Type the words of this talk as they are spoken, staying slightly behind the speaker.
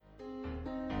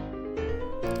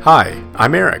Hi,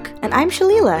 I'm Eric. And I'm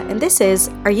Shalila, and this is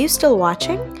Are You Still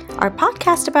Watching? Our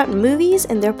podcast about movies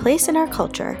and their place in our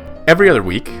culture. Every other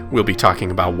week, we'll be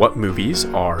talking about what movies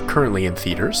are currently in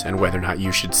theaters and whether or not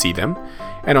you should see them.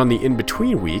 And on the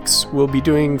in-between weeks, we'll be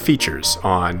doing features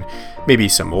on maybe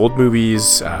some old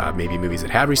movies, maybe movies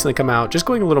that have recently come out, just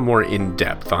going a little more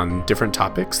in-depth on different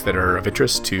topics that are of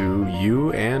interest to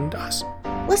you and us.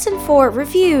 Listen for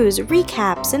reviews,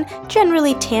 recaps, and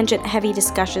generally tangent-heavy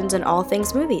discussions on all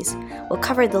things movies. We'll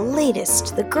cover the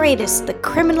latest, the greatest, the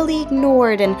criminally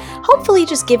ignored, and hopefully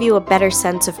just give you a better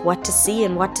sense of what to see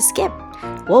and what to skip.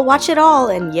 We'll watch it all,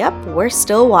 and yep, we're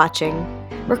still watching.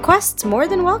 Requests more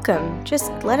than welcome.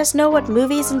 Just let us know what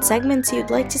movies and segments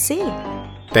you'd like to see.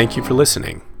 Thank you for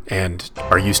listening, and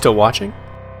are you still watching?